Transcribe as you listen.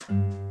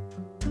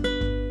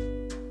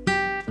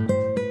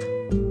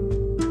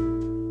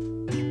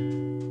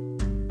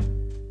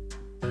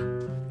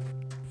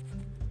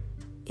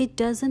It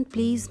doesn't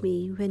please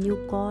me when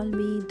you call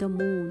me the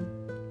moon.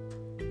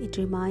 It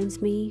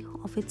reminds me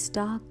of its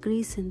dark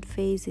crescent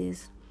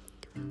phases,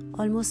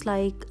 almost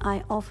like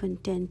I often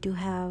tend to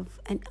have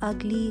an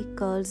ugly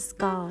curled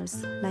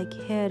scars like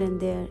here and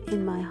there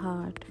in my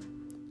heart.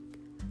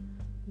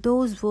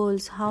 Those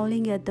wolves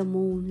howling at the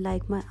moon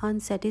like my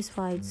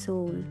unsatisfied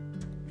soul.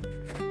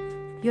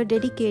 Your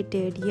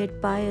dedicated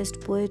yet biased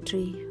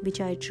poetry,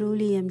 which I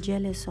truly am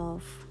jealous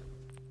of,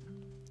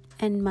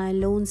 and my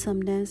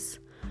lonesomeness,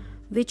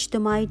 which the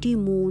mighty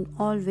moon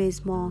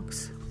always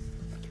mocks.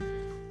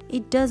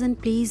 It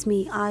doesn't please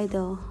me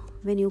either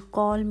when you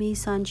call me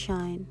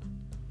sunshine,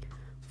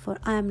 for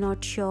I am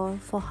not sure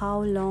for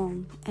how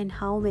long and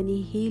how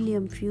many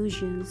helium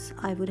fusions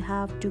I would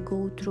have to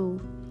go through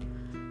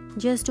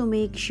just to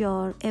make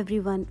sure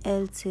everyone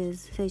else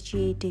is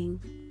satiating.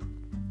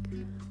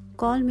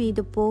 Call me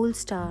the pole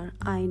star,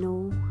 I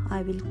know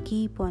I will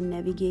keep on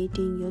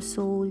navigating your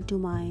soul to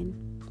mine,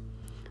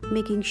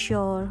 making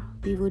sure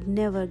we would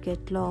never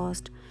get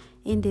lost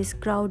in this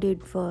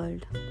crowded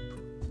world.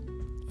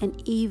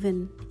 And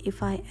even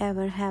if I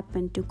ever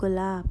happen to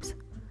collapse,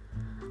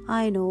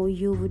 I know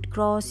you would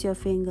cross your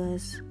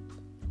fingers,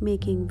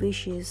 making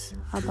wishes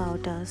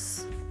about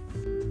us.